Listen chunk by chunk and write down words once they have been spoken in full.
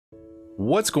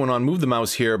What's going on? Move the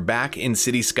mouse here, back in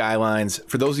City Skylines.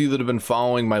 For those of you that have been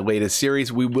following my latest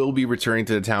series, we will be returning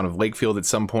to the town of Lakefield at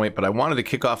some point, but I wanted to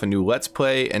kick off a new Let's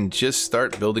Play and just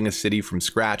start building a city from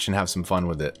scratch and have some fun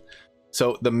with it.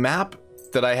 So the map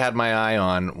that I had my eye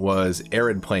on was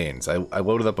Arid Plains. I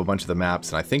loaded up a bunch of the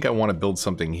maps and I think I want to build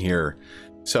something here.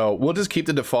 So we'll just keep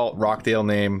the default Rockdale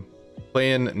name,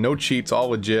 playing no cheats, all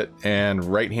legit, and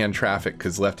right-hand traffic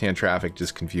because left-hand traffic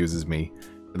just confuses me.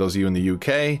 For those of you in the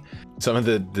UK, some of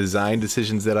the design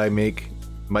decisions that I make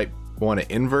might want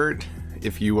to invert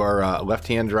if you are a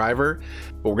left-hand driver,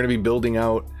 but we're going to be building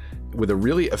out with a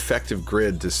really effective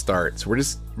grid to start. So we're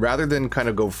just, rather than kind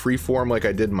of go freeform like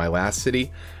I did in my last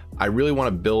city, I really want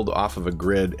to build off of a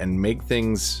grid and make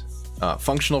things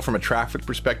functional from a traffic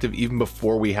perspective even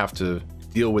before we have to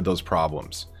deal with those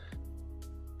problems.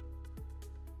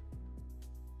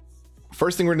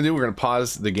 First thing we're going to do, we're going to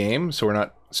pause the game so we're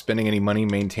not spending any money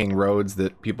maintaining roads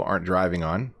that people aren't driving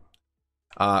on.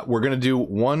 We're going to do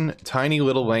one tiny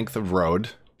little length of road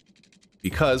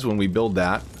because when we build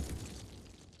that,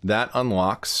 that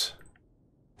unlocks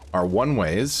our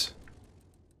one-ways.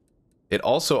 It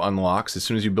also unlocks, as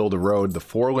soon as you build a road, the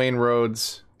 4-lane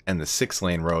roads and the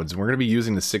 6-lane roads. And we're going to be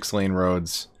using the 6-lane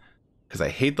roads because I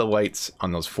hate the lights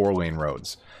on those 4-lane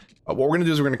roads. What we're going to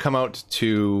do is we're going to come out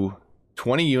to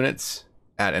 20 units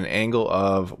at an angle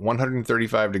of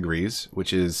 135 degrees,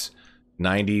 which is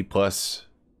 90 plus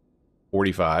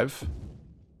 45.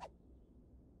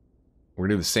 We're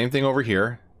gonna do the same thing over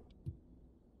here.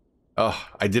 Oh,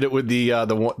 I did it with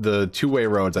the two-way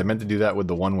roads. I meant to do that with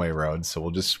the one-way roads, so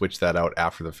we'll just switch that out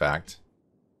after the fact.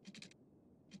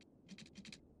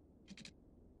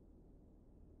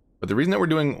 But the reason that we're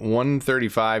doing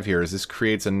 135 here is this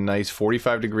creates a nice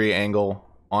 45-degree angle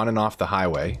on and off the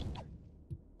highway.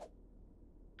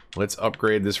 Let's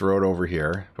upgrade this road over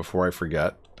here before I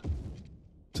forget.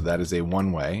 So that is a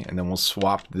one-way, and then we'll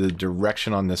swap the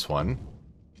direction on this one.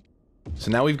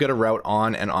 So now we've got a route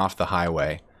on and off the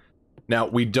highway. Now,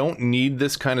 we don't need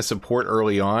this kind of support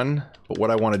early on, but what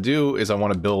I want to do is I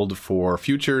want to build for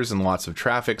futures and lots of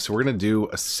traffic. So we're going to do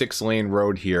a 6-lane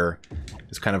road here.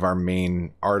 It's kind of our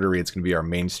main artery. It's going to be our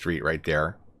main street right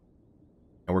there.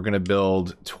 And we're going to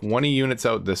build 20 units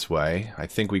out this way. I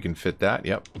think we can fit that.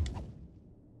 Yep.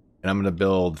 And I'm going to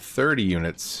build 30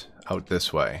 units out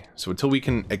this way. So until we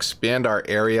can expand our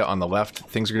area on the left,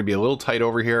 things are going to be a little tight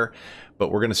over here,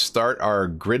 but we're going to start our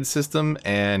grid system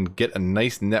and get a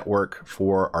nice network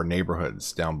for our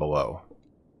neighborhoods down below.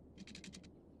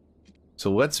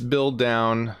 So let's build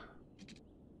down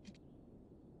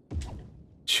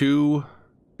 2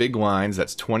 big lines.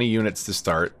 That's 20 units to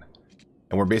start.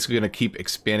 And we're basically going to keep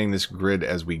expanding this grid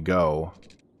as we go.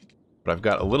 But I've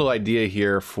got a little idea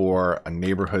here for a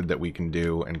neighborhood that we can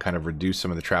do and kind of reduce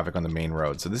some of the traffic on the main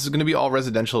road. So this is going to be all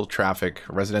residential traffic,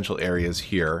 residential areas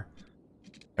here.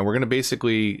 And we're going to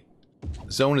basically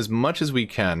zone as much as we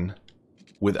can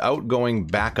without going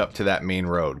back up to that main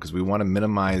road because we want to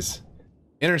minimize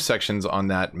intersections on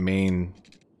that main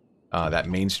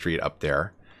street up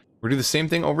there. We're going to do the same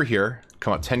thing over here.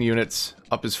 Come out 10 units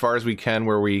up as far as we can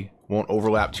where we won't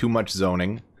overlap too much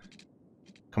zoning.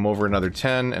 Come over another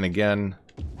 10, and again,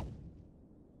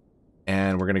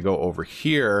 and we're going to go over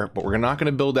here, but we're not going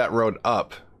to build that road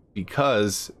up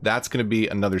because that's going to be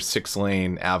another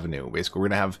 6-lane avenue. Basically, we're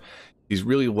going to have these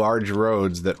really large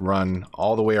roads that run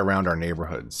all the way around our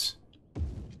neighborhoods.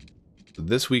 So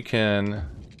this we can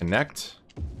connect,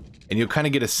 and you'll kind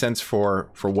of get a sense for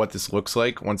what this looks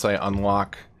like once I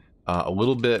unlock a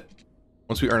little bit,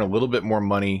 once we earn a little bit more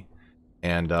money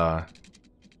and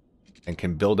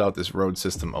can build out this road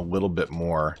system a little bit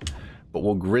more. But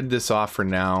we'll grid this off for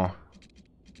now.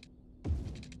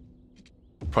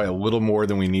 Probably a little more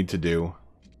than we need to do.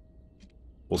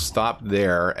 We'll stop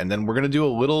there, and then we're going to do a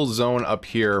little zone up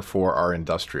here for our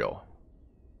industrial.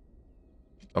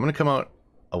 I'm going to come out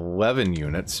 11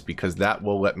 units because that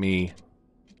will let me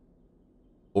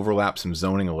overlap some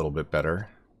zoning a little bit better.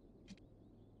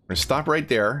 I'm going to stop right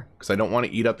there because I don't want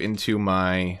to eat up into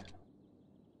my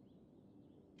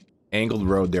angled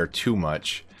road there too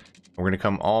much. We're going to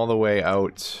come all the way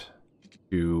out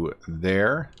to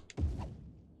there,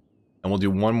 and we'll do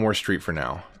one more street for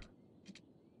now,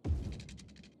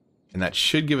 and that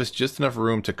should give us just enough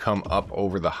room to come up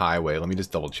over the highway. Let me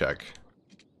just double check.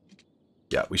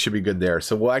 Yeah, we should be good there.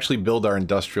 So we'll actually build our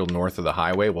industrial north of the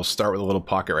highway. We'll start with a little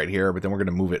pocket right here, but then we're going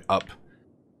to move it up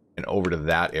and over to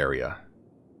that area.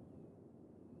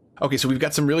 Okay, so we've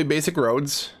got some really basic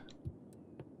roads.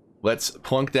 Let's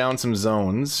plunk down some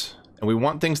zones, and we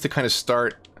want things to kind of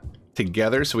start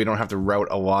together so we don't have to route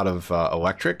a lot of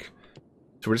electric.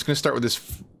 So we're just going to start with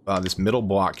this this middle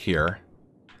block here.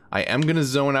 I am going to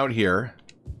zone out here,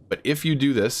 but if you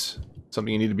do this,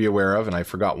 something you need to be aware of, and I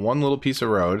forgot one little piece of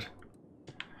road.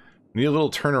 We need a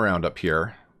little turnaround up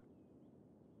here,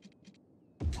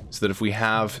 so that if we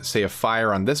have, say, a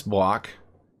fire on this block,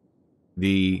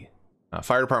 the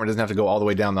fire department doesn't have to go all the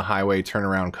way down the highway, turn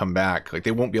around, come back. Like,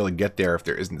 they won't be able to get there if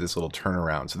there isn't this little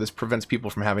turnaround. So this prevents people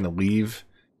from having to leave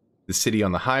the city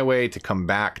on the highway to come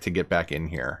back to get back in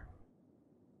here.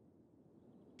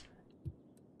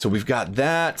 So we've got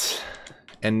that,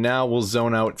 and now we'll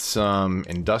zone out some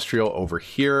industrial over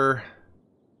here.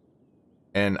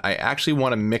 And I actually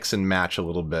want to mix and match a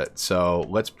little bit. So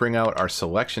let's bring out our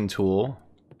selection tool,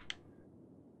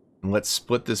 and let's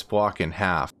split this block in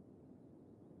half.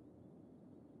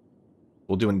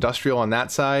 We'll do industrial on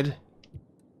that side,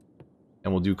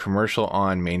 and we'll do commercial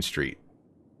on Main Street.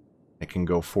 It can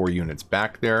go 4 units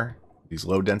back there, these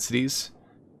low densities.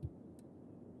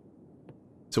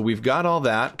 So we've got all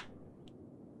that.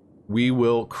 We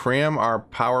will cram our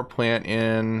power plant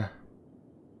in.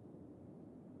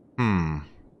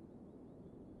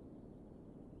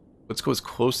 Let's go as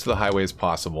close to the highway as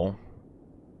possible.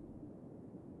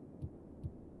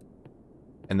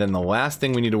 And then the last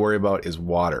thing we need to worry about is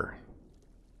water.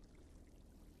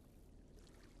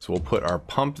 So we'll put our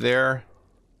pump there.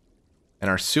 And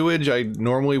our sewage, I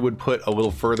normally would put a little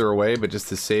further away, but just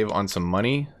to save on some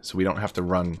money, so we don't have to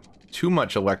run too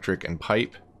much electric and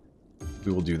pipe,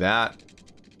 we will do that.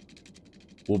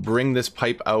 We'll bring this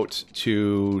pipe out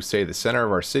to, say, the center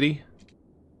of our city,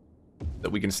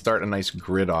 that we can start a nice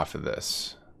grid off of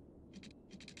this.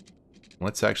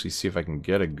 Let's actually see if I can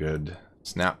get a good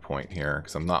snap point here,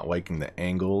 because I'm not liking the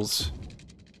angles.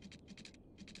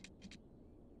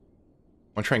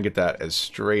 I want to try and get that as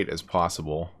straight as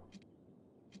possible,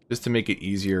 just to make it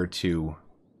easier to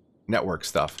network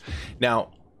stuff.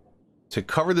 Now, to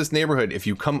cover this neighborhood, if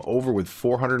you come over with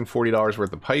 $440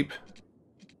 worth of pipe,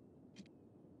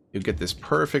 you'll get this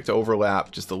perfect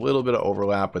overlap, just a little bit of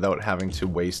overlap without having to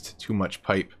waste too much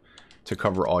pipe to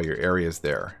cover all your areas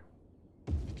there.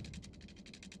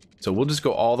 So we'll just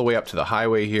go all the way up to the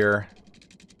highway here.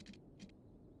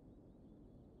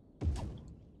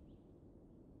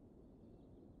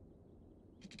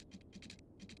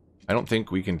 I don't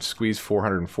think we can squeeze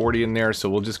 440 in there, so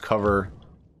we'll just cover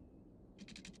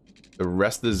the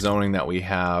rest of the zoning that we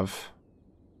have.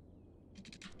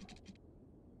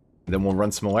 Then we'll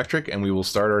run some electric and we will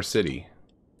start our city.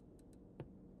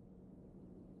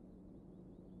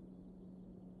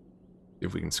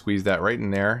 If we can squeeze that right in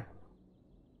there.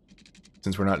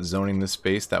 Since we're not zoning this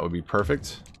space, that would be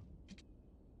perfect.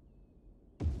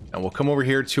 And we'll come over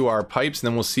here to our pipes, and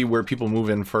then we'll see where people move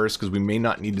in first, because we may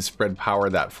not need to spread power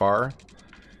that far.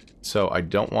 So I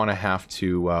don't want to have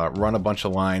to run a bunch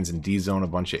of lines and de-zone a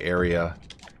bunch of area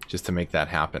just to make that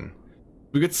happen.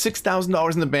 We got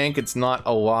 $6,000 in the bank. It's not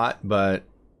a lot, but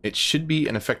it should be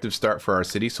an effective start for our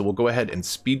city. So we'll go ahead and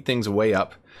speed things way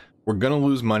up. We're going to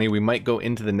lose money. We might go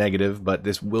into the negative, but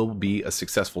this will be a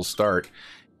successful start.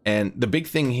 And the big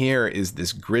thing here is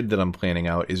this grid that I'm planning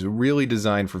out is really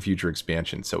designed for future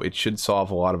expansion. So it should solve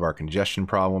a lot of our congestion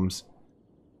problems.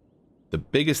 The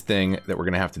biggest thing that we're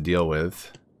going to have to deal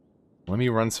with, let me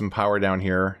run some power down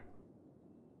here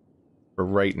for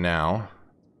right now.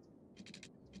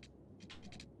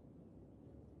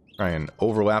 Try and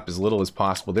overlap as little as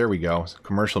possible. There we go.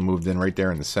 Commercial moved in right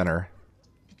there in the center.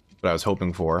 What I was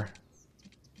hoping for.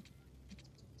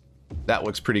 That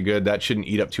looks pretty good. That shouldn't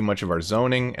eat up too much of our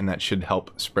zoning, and that should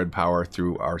help spread power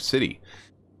through our city.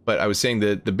 But I was saying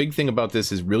that the big thing about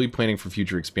this is really planning for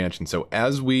future expansion. So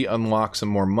as we unlock some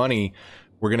more money,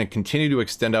 we're going to continue to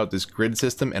extend out this grid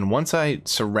system. And once I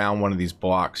surround one of these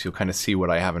blocks, you'll kind of see what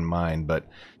I have in mind. But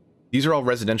these are all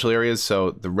residential areas,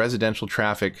 so the residential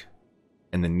traffic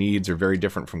and the needs are very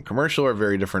different from commercial, or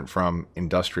very different from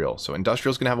industrial. So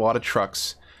industrial is going to have a lot of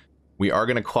trucks. We are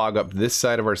going to clog up this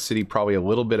side of our city probably a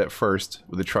little bit at first,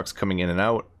 with the trucks coming in and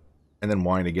out, and then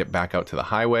wanting to get back out to the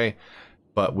highway.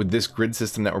 But with this grid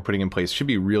system that we're putting in place, it should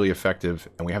be really effective.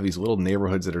 And we have these little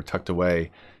neighborhoods that are tucked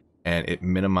away, and it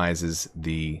minimizes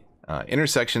the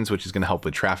intersections, which is going to help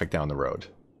with traffic down the road.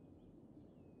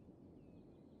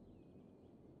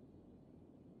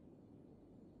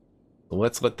 So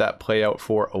let's let that play out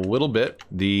for a little bit.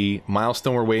 The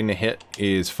milestone we're waiting to hit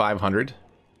is 500.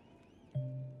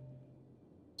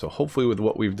 So hopefully with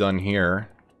what we've done here,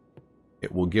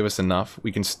 it will give us enough.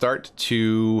 We can start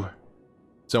to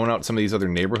zone out some of these other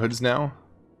neighborhoods now.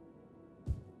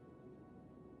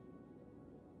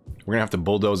 We're gonna have to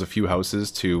bulldoze a few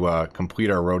houses to complete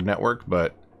our road network,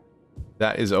 but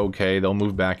that is okay. They'll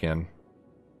move back in.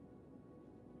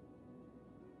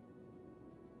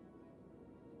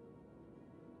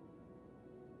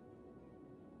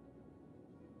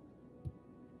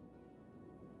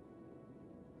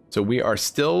 So we are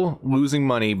still losing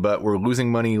money, but we're losing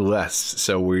money less.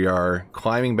 So we are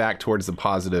climbing back towards the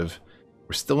positive.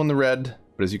 We're still in the red,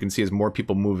 but as you can see, as more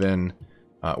people move in,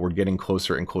 we're getting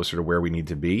closer and closer to where we need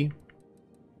to be.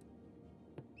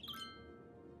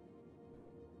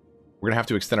 We're going to have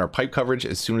to extend our pipe coverage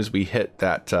as soon as we hit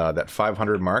that, that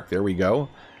 500 mark. There we go.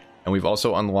 And we've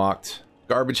also unlocked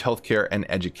garbage, healthcare, and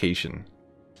education.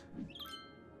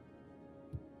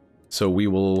 So we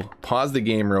will pause the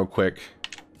game real quick.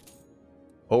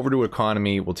 Over to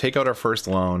economy. We'll take out our first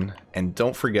loan. And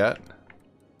don't forget,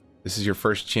 this is your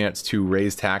first chance to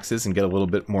raise taxes and get a little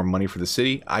bit more money for the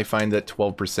city. I find that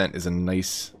 12% is a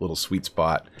nice little sweet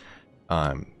spot.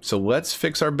 So let's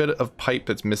fix our bit of pipe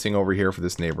that's missing over here for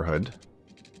this neighborhood.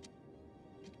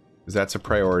 Because that's a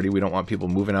priority. We don't want people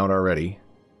moving out already.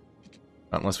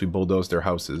 Not unless we bulldoze their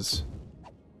houses.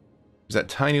 There's that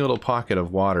tiny little pocket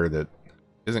of water that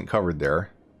isn't covered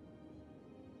there.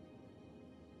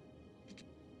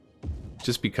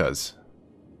 Just because. I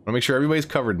want to make sure everybody's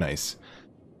covered nice.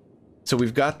 So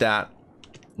we've got that.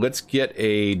 Let's get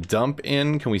a dump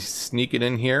in. Can we sneak it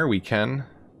in here? We can.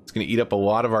 It's going to eat up a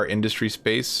lot of our industry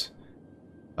space.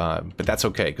 But that's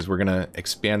okay, because we're going to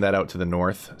expand that out to the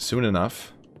north soon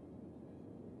enough.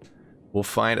 We'll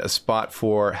find a spot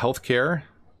for healthcare.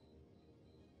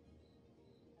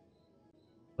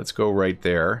 Let's go right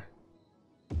there.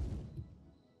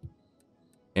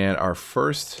 And our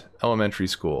first elementary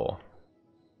school.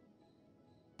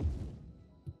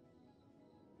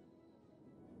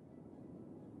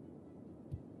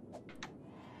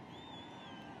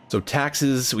 So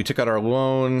taxes, we took out our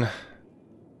loan,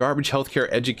 garbage, healthcare,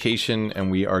 education, and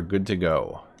we are good to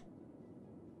go.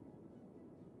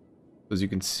 As you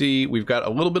can see, we've got a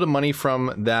little bit of money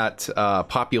from that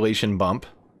population bump.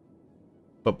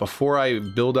 But before I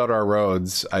build out our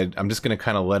roads, I'm just going to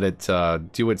kind of let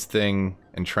it do its thing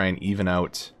and try and even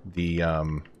out the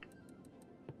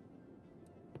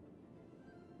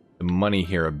money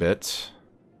here a bit.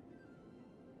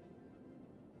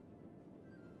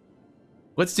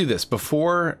 Let's do this.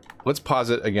 Let's pause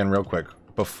it again real quick.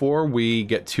 Before we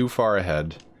get too far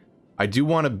ahead, I do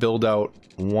want to build out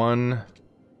one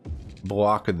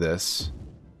block of this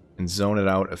and zone it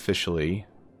out officially.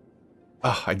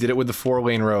 Oh, I did it with the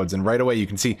 4-lane roads, and right away you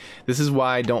can see this is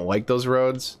why I don't like those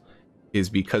roads, is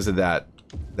because of that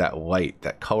light,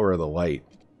 that color of the light.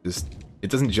 It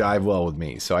doesn't jive well with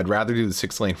me, so I'd rather do the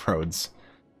 6-lane roads.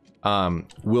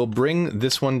 We'll bring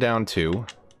this one down too.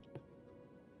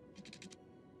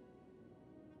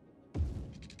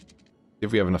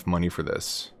 If we have enough money for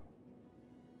this.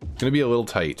 It's gonna be a little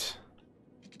tight.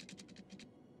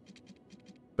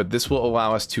 But this will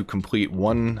allow us to complete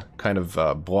one kind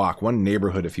of block, one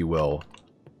neighborhood, if you will,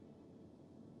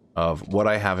 of what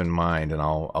I have in mind, and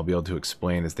I'll be able to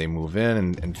explain as they move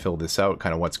in and fill this out,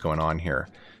 kind of what's going on here.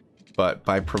 But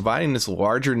by providing this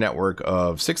larger network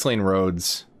of 6-lane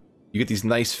roads, you get these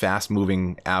nice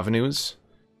fast-moving avenues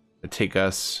that take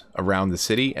us around the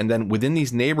city, and then within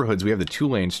these neighborhoods we have the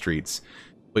 2-lane streets.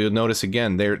 But you'll notice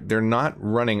again, they're not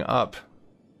running up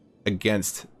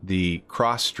against the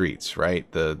cross streets,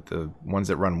 right? The ones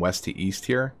that run west to east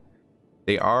here.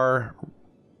 They are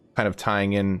kind of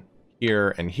tying in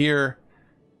here and here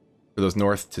for those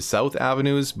north to south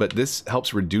avenues, but this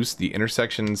helps reduce the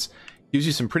intersections, gives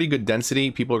you some pretty good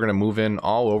density. People are going to move in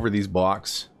all over these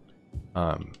blocks,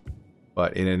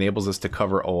 but it enables us to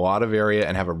cover a lot of area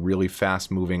and have a really fast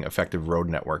moving effective road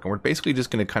network. And we're basically just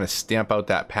going to kind of stamp out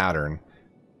that pattern.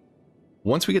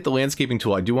 Once we get the landscaping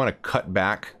tool, I do want to cut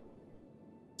back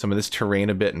some of this terrain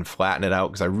a bit and flatten it out,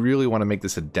 because I really want to make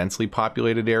this a densely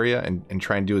populated area and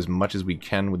try and do as much as we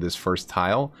can with this first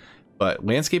tile. But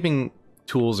landscaping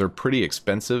tools are pretty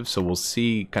expensive, so we'll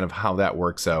see kind of how that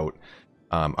works out.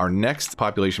 Our next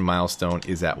population milestone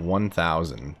is at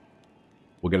 1,000.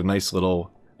 We'll get a nice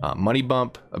little money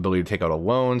bump, ability to take out a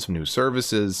loan, some new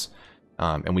services,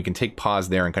 and we can take pause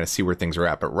there and kind of see where things are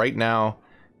at. But right now,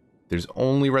 there's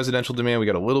only residential demand. We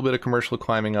got a little bit of commercial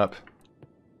climbing up.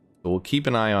 So we'll keep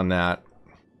an eye on that.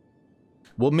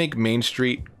 We'll make Main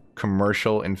Street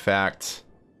commercial, in fact.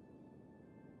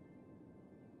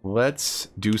 Let's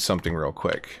do something real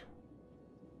quick.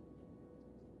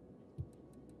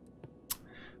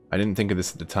 I didn't think of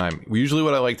this at the time. Usually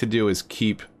what I like to do is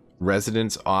keep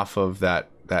residents off of that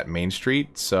Main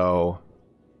Street. So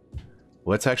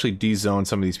let's actually de-zone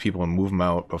some of these people and move them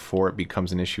out before it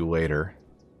becomes an issue later.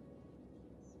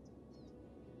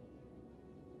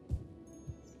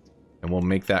 And we'll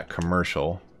make that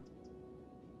commercial.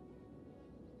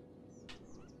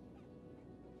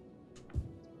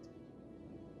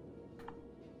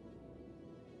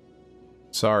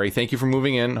 Sorry, thank you for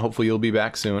moving in. Hopefully you'll be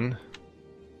back soon.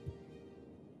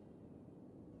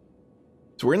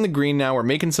 So we're in the green now. We're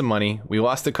making some money. We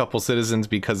lost a couple citizens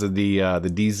because of the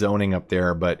dezoning up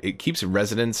there, but it keeps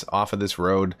residents off of this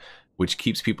road, which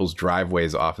keeps people's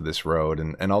driveways off of this road.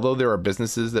 And although there are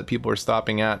businesses that people are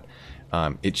stopping at,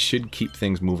 it should keep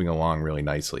things moving along really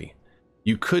nicely.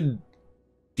 You could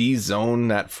dezone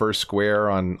that first square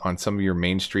on some of your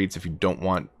main streets if you don't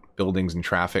want buildings and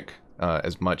traffic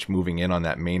as much moving in on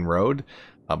that main road.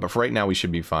 But for right now, we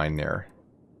should be fine there.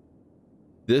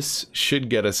 This should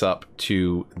get us up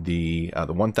to the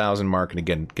 1,000 mark, and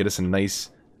again, get us a nice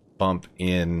bump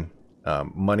in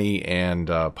money and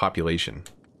population.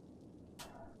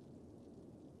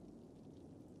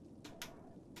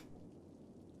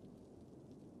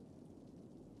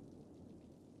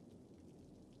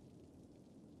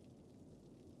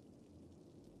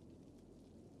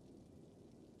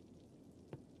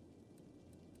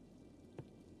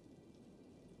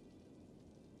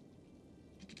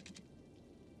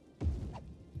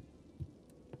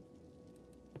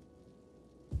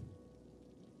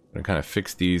 I'm gonna kind of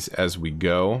fix these as we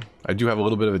go. I do have a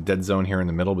little bit of a dead zone here in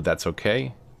the middle, but that's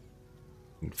okay.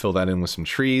 And fill that in with some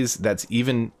trees. That's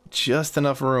even just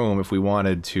enough room if we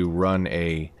wanted to run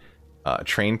a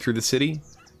train through the city.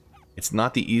 It's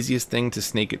not the easiest thing to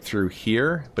snake it through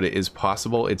here, but it is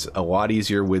possible. It's a lot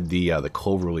easier with the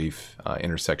cloverleaf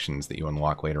intersections that you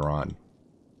unlock later on.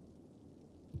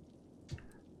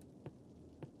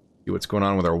 See what's going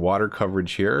on with our water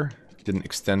coverage here. Didn't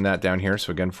extend that down here, so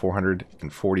again,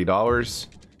 $440.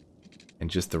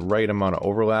 And just the right amount of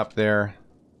overlap there.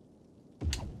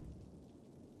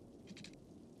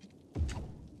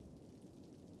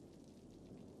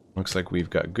 Looks like we've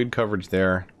got good coverage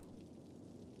there.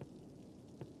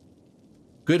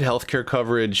 Good healthcare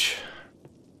coverage.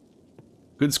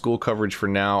 Good school coverage for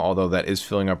now, although that is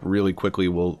filling up really quickly.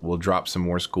 We'll drop some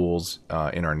more schools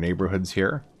in our neighborhoods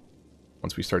here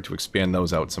once we start to expand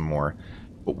those out some more.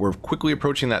 But we're quickly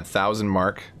approaching that 1,000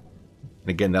 mark. And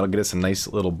again, that'll get us a nice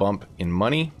little bump in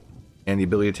money and the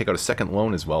ability to take out a second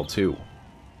loan as well, too.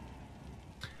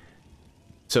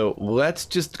 So let's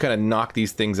just kind of knock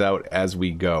these things out as we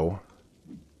go.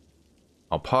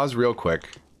 I'll pause real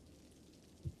quick.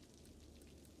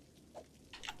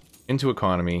 Into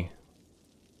economy.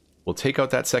 We'll take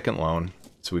out that second loan.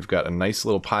 So we've got a nice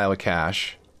little pile of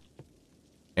cash.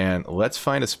 And let's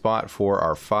find a spot for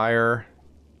our fire.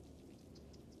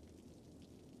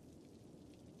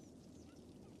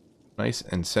 Nice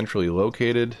and centrally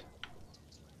located.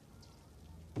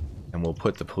 And we'll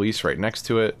put the police right next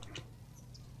to it.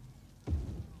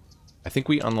 I think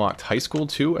we unlocked high school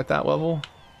too at that level.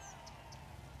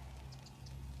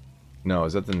 No,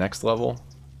 is that the next level?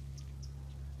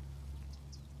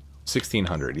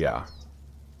 1,600, yeah.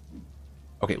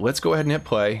 Okay, let's go ahead and hit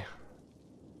play.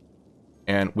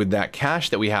 And with that cash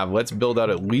that we have, let's build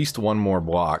out at least one more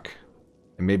block.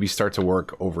 And maybe start to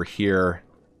work over here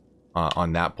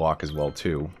on that block as well,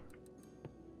 too.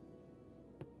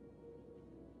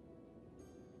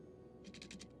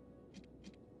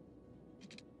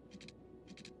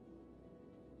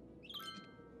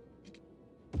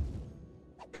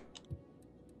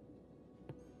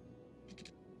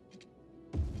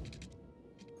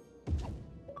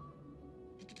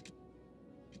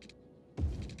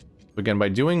 Again, by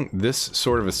doing this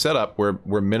sort of a setup,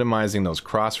 we're minimizing those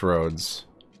crossroads.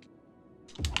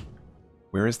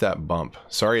 Where is that bump?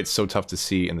 Sorry, it's so tough to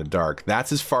see in the dark.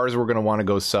 That's as far as we're going to want to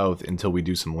go south until we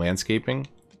do some landscaping.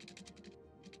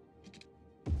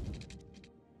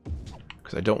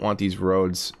 Because I don't want these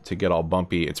roads to get all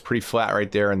bumpy. It's pretty flat right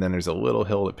there, and then there's a little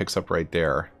hill that picks up right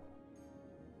there.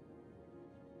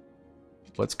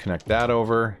 Let's connect that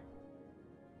over.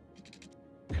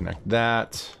 Connect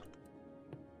that.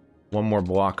 One more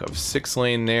block of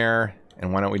 6-lane there.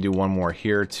 And why don't we do one more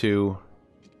here, too?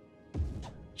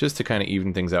 Just to kind of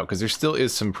even things out, because there still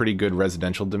is some pretty good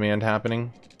residential demand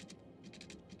happening.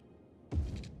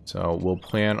 So we'll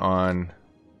plan on...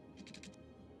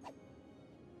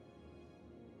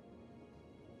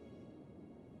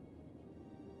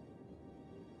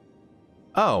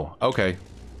 Oh, okay.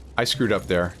 I screwed up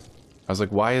there. I was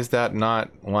like, why is that not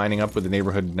lining up with the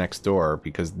neighborhood next door?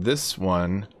 Because this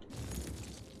one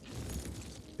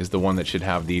is the one that should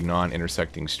have the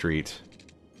non-intersecting street.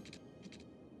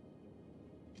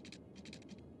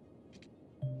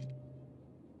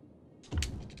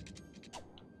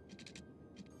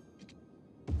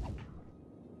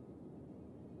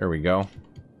 There we go.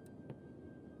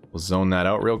 We'll zone that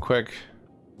out real quick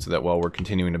so that while we're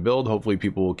continuing to build, hopefully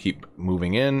people will keep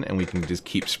moving in and we can just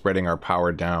keep spreading our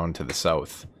power down to the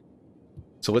south.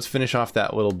 So let's finish off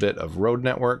that little bit of road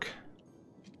network.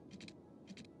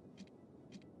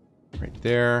 Right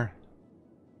there.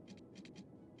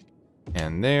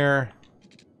 And there.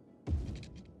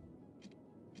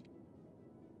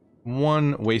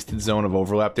 One wasted zone of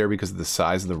overlap there because of the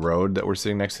size of the road that we're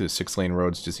sitting next to. The 6-lane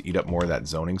roads just eat up more of that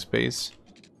zoning space.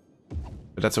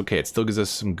 But that's okay. It still gives us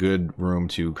some good room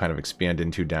to kind of expand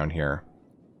into down here.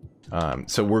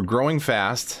 So we're growing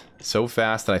fast. So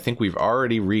fast that I think we've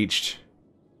already reached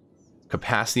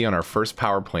capacity on our first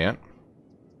power plant.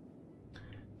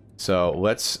 So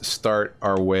let's start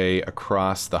our way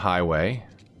across the highway.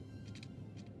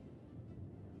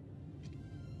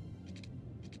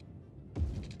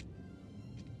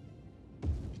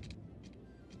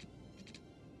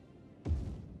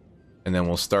 And then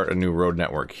we'll start a new road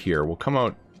network here. We'll come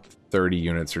out 30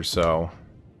 units or so.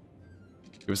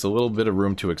 Give us a little bit of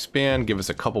room to expand. Give us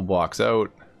a couple blocks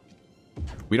out.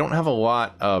 We don't have a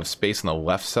lot of space on the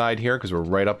left side here because we're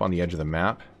right up on the edge of the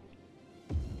map.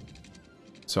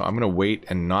 So I'm going to wait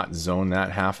and not zone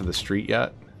that half of the street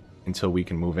yet until we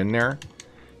can move in there.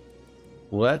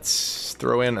 Let's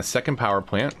throw in a second power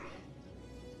plant.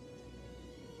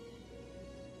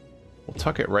 We'll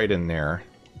tuck it right in there.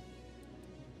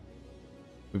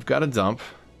 We've got a dump.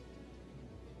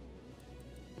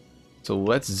 So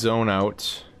let's zone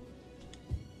out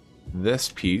this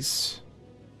piece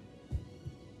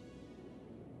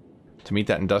to meet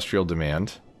that industrial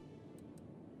demand.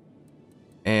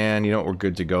 And you know what, we're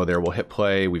good to go there. We'll hit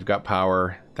play. We've got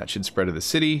power. That should spread to the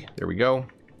city. There we go.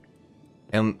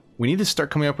 And we need to start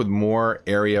coming up with more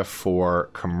area for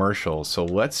commercial. So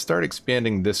let's start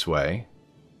expanding this way.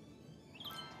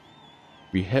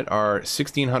 We hit our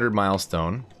 1600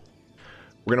 milestone.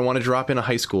 We're going to want to drop in a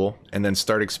high school and then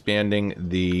start expanding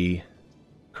the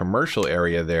commercial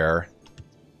area there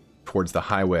towards the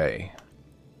highway.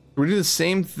 We're going to do the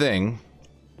same thing.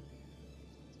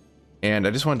 And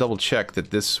I just want to double check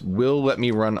that this will let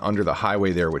me run under the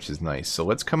highway there, which is nice. So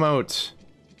let's come out.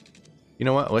 You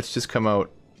know what? Let's just come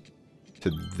out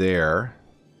to there.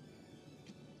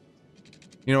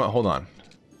 You know what? Hold on.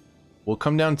 We'll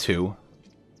come down 2.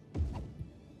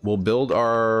 We'll build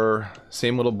our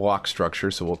same little block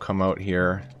structure, so we'll come out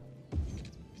here.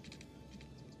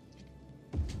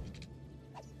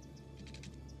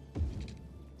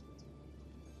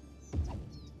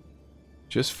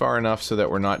 Just far enough so that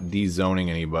we're not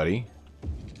de-zoning anybody.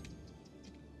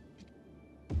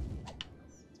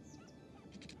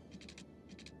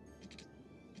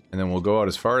 And then we'll go out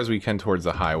as far as we can towards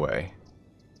the highway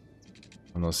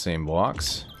on those same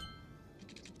blocks.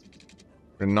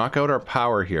 We're gonna knock out our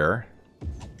power here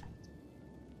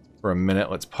for a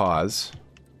minute. Let's pause.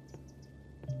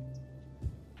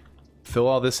 Fill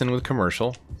all this in with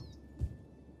commercial.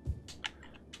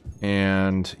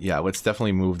 And yeah, let's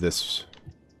definitely move this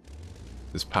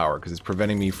power because it's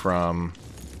preventing me from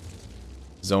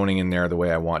zoning in there the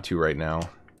way I want to right now.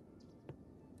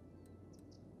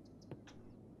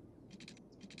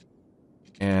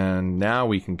 And now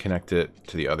we can connect it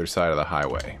to the other side of the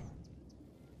highway.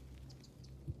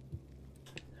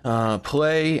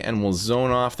 Play, and we'll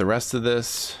zone off the rest of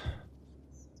this.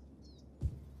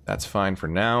 That's fine for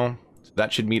now. So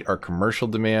that should meet our commercial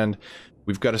demand.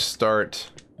 We've got to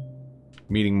start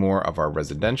meeting more of our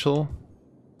residential.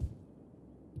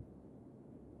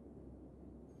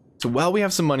 So while we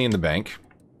have some money in the bank,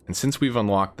 and since we've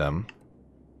unlocked them,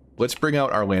 let's bring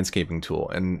out our landscaping tool.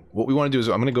 And what we want to do is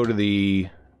I'm going to go to the,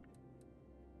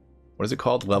 what is it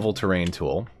called? Level terrain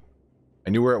tool. I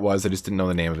knew where it was, I just didn't know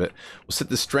the name of it. We'll set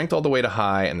the strength all the way to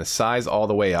high and the size all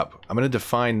the way up. I'm going to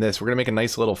define this. We're going to make a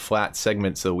nice little flat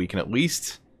segment so we can at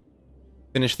least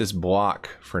finish this block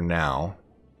for now.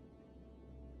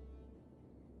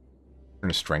 Turn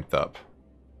the strength up.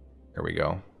 There we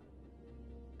go.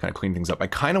 Kind of clean things up. I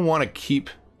kind of want to keep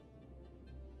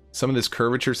some of this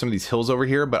curvature, some of these hills over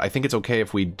here, but I think it's okay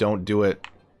if we don't do it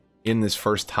in this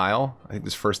first tile. I think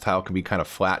this first tile can be kind of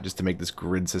flat just to make this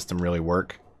grid system really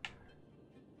work.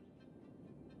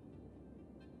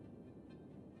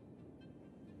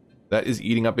 That is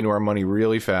eating up into our money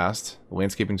really fast. The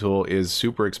landscaping tool is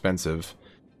super expensive.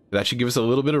 That should give us a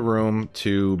little bit of room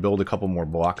to build a couple more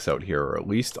blocks out here, or at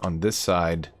least on this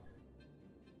side.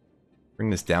 Bring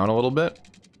this down a little bit.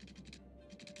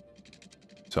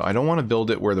 So I don't want to build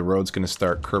it where the road's going to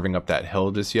start curving up that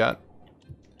hill just yet.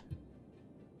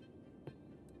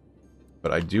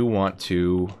 But I do want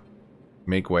to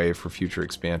make way for future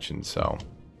expansion, so...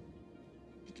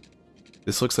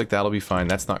 This looks like that'll be fine.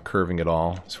 That's not curving at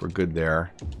all, so we're good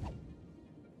there.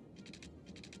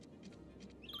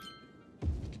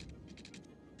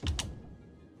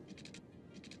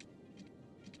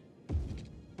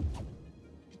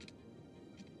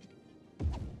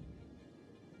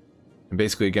 And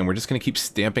basically, again, we're just going to keep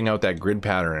stamping out that grid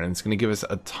pattern, and it's going to give us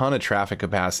a ton of traffic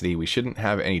capacity. We shouldn't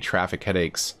have any traffic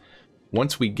headaches.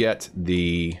 Once we get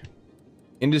the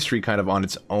industry kind of on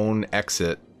its own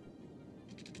exit,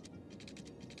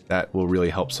 that will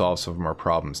really help solve some of our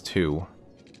problems too.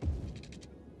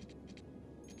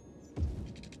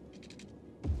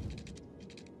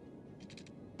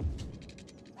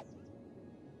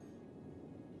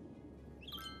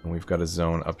 And we've got a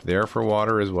zone up there for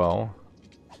water as well.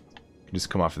 Just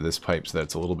come off of this pipe so that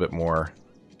it's a little bit more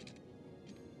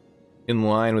in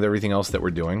line with everything else that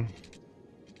we're doing.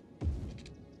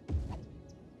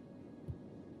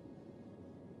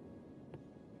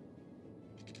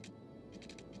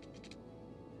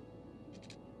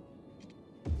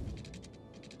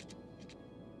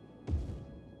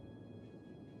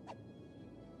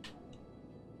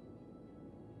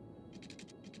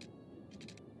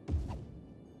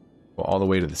 Go all the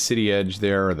way to the city edge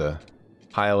there, or the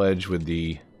tile edge with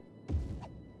the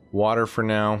water for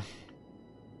now.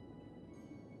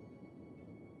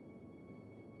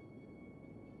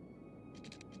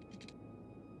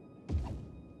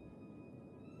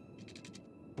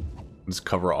 Let's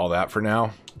cover all that for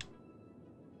now.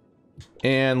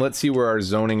 And let's see where our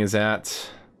zoning is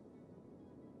at.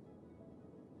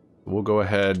 We'll go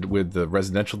ahead with the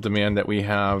residential demand that we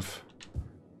have.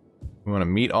 We want to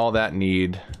meet all that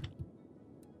need.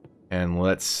 And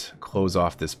let's close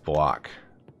off this block.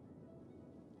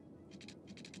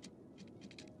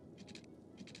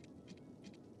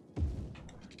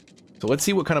 So let's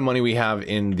see what kind of money we have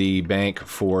in the bank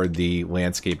for the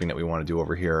landscaping that we want to do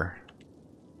over here.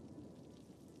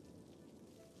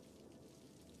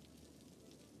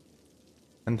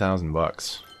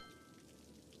 $10,000.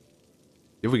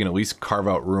 If we can at least carve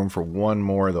out room for one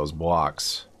more of those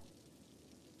blocks.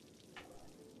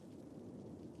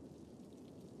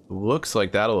 Looks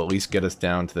like that'll at least get us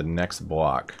down to the next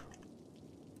block.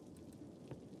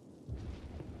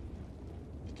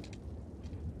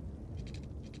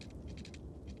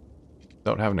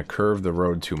 Without having to curve the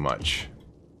road too much.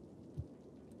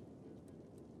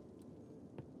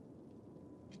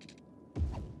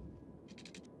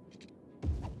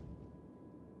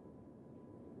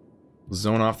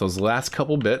 Zone off those last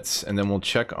couple bits, and then we'll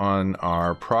check on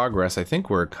our progress. I think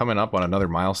we're coming up on another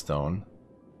milestone,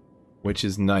 which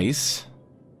is nice.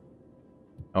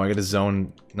 Oh, I got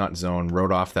to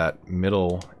road off that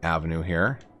middle avenue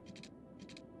here.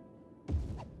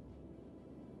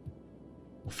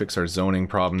 We'll fix our zoning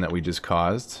problem that we just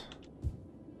caused.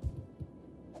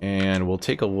 And we'll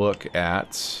take a look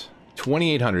at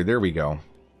 2,800. There we go.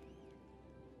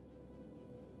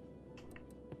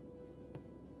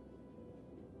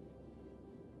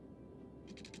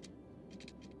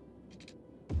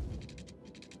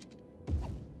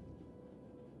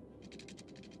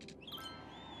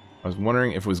 I was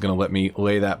wondering if it was going to let me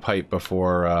lay that pipe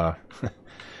before,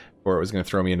 before it was going to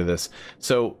throw me into this.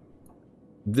 So,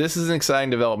 this is an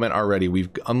exciting development already. We've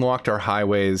unlocked our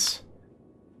highways,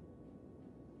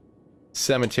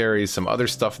 cemeteries, some other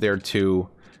stuff there too.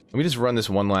 Let me just run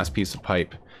this one last piece of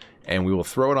pipe, and we will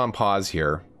throw it on pause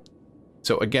here.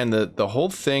 So again, the whole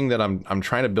thing that I'm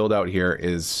trying to build out here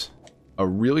is a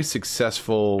really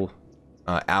successful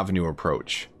avenue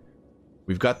approach.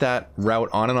 We've got that route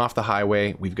on and off the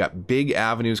highway. We've got big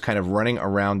avenues kind of running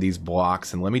around these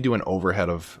blocks. And let me do an overhead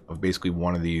of basically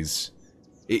one of these.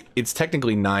 It's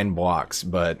technically 9 blocks,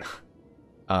 but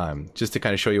just to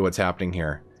kind of show you what's happening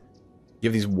here. You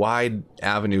have these wide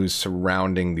avenues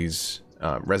surrounding these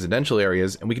residential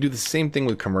areas. And we can do the same thing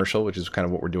with commercial, which is kind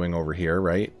of what we're doing over here,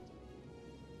 right?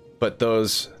 But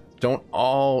those don't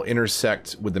all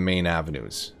intersect with the main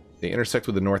avenues. They intersect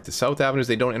with the north to south avenues.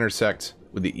 They don't intersect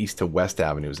with the east to west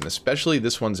avenues. And especially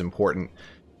this one's important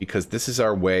because this is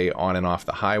our way on and off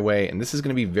the highway. And this is going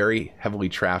to be very heavily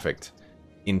trafficked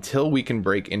until we can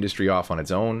break industry off on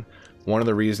its own. One of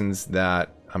the reasons that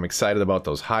I'm excited about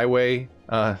those highway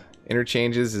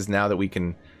interchanges is now that we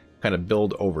can kind of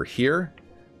build over here.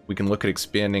 We can look at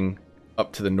expanding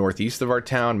up to the northeast of our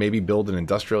town, maybe build an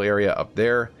industrial area up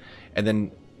there. And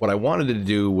then what I wanted to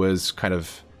do was kind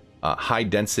of high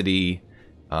density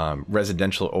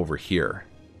residential over here.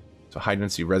 So high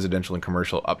density residential and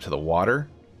commercial up to the water.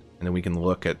 And then we can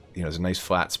look at, you know, there's a nice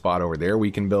flat spot over there we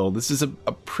can build. This is a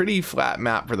pretty flat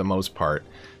map for the most part.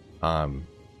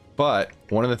 But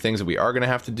one of the things that we are going to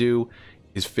have to do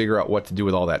is figure out what to do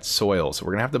with all that soil. So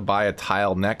we're going to have to buy a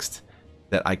tile next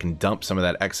that I can dump some of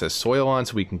that excess soil on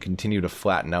so we can continue to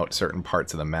flatten out certain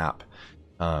parts of the map.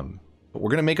 But we're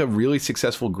going to make a really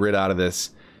successful grid out of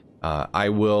this. I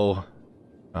will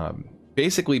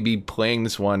basically be playing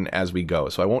this one as we go.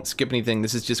 So I won't skip anything.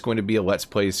 This is just going to be a Let's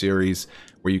Play series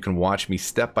where you can watch me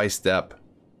step by step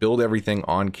build everything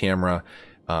on camera,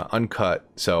 uncut.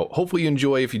 So hopefully you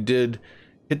enjoy. If you did,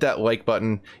 hit that like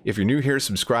button. If you're new here,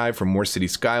 subscribe for more City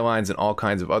Skylines and all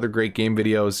kinds of other great game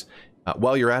videos.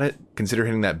 While you're at it, consider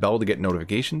hitting that bell to get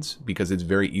notifications, because it's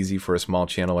very easy for a small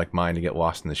channel like mine to get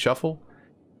lost in the shuffle.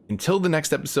 Until the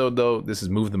next episode, though, this is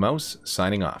Move the Mouse,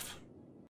 signing off.